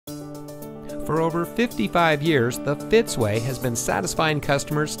For over 55 years, the Fitzway has been satisfying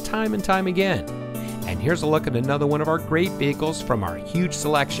customers time and time again. And here's a look at another one of our great vehicles from our huge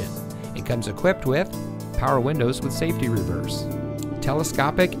selection. It comes equipped with power windows with safety reverse,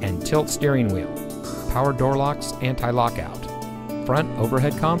 telescopic and tilt steering wheel, power door locks anti-lockout, front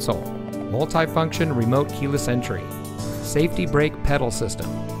overhead console, multi-function remote keyless entry, safety brake pedal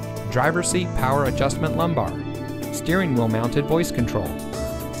system, driver's seat power adjustment lumbar, steering wheel mounted voice control,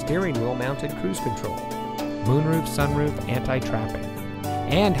 steering wheel mounted cruise control, moonroof, sunroof, anti-traffic,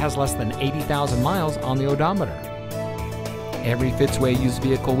 and has less than 80,000 miles on the odometer. Every Fitzway used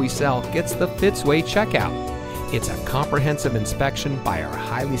vehicle we sell gets the Fitzway checkout. It's a comprehensive inspection by our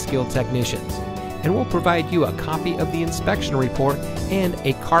highly skilled technicians, and we'll provide you a copy of the inspection report and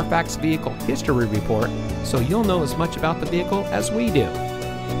a Carfax vehicle history report so you'll know as much about the vehicle as we do.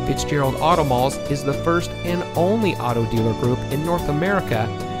 Fitzgerald Auto Malls is the first and only auto dealer group in North America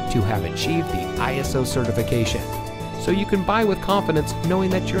to have achieved the ISO certification, so you can buy with confidence knowing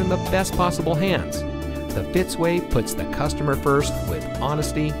that you're in the best possible hands. The Fitzway puts the customer first with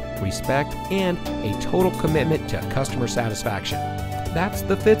honesty, respect, and a total commitment to customer satisfaction. That's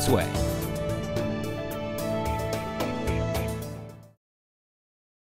the Fitzway.